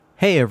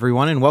Hey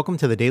everyone, and welcome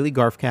to the Daily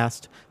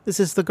Garfcast. This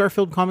is the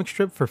Garfield comic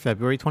strip for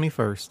February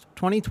 21st,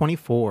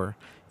 2024.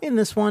 In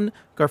this one,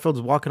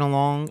 Garfield's walking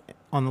along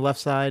on the left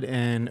side,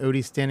 and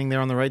Odie's standing there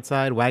on the right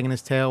side, wagging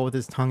his tail with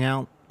his tongue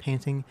out,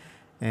 panting,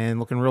 and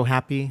looking real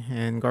happy,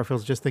 and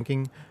Garfield's just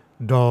thinking,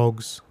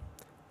 dogs.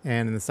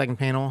 And in the second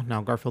panel,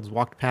 now Garfield's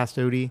walked past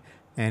Odie,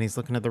 and he's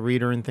looking at the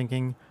reader and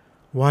thinking,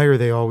 why are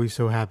they always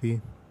so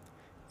happy?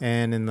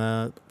 And in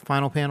the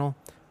final panel,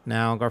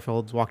 now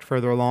Garfield's walked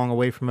further along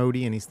away from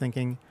Odie, and he's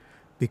thinking,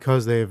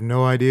 because they have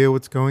no idea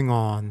what's going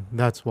on.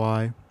 That's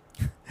why.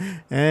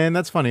 And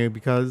that's funny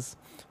because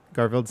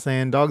Garfield's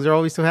saying dogs are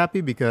always so happy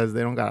because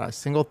they don't got a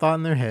single thought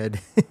in their head.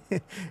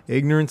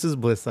 Ignorance is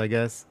bliss, I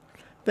guess.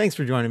 Thanks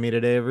for joining me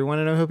today, everyone,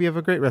 and I hope you have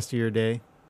a great rest of your day.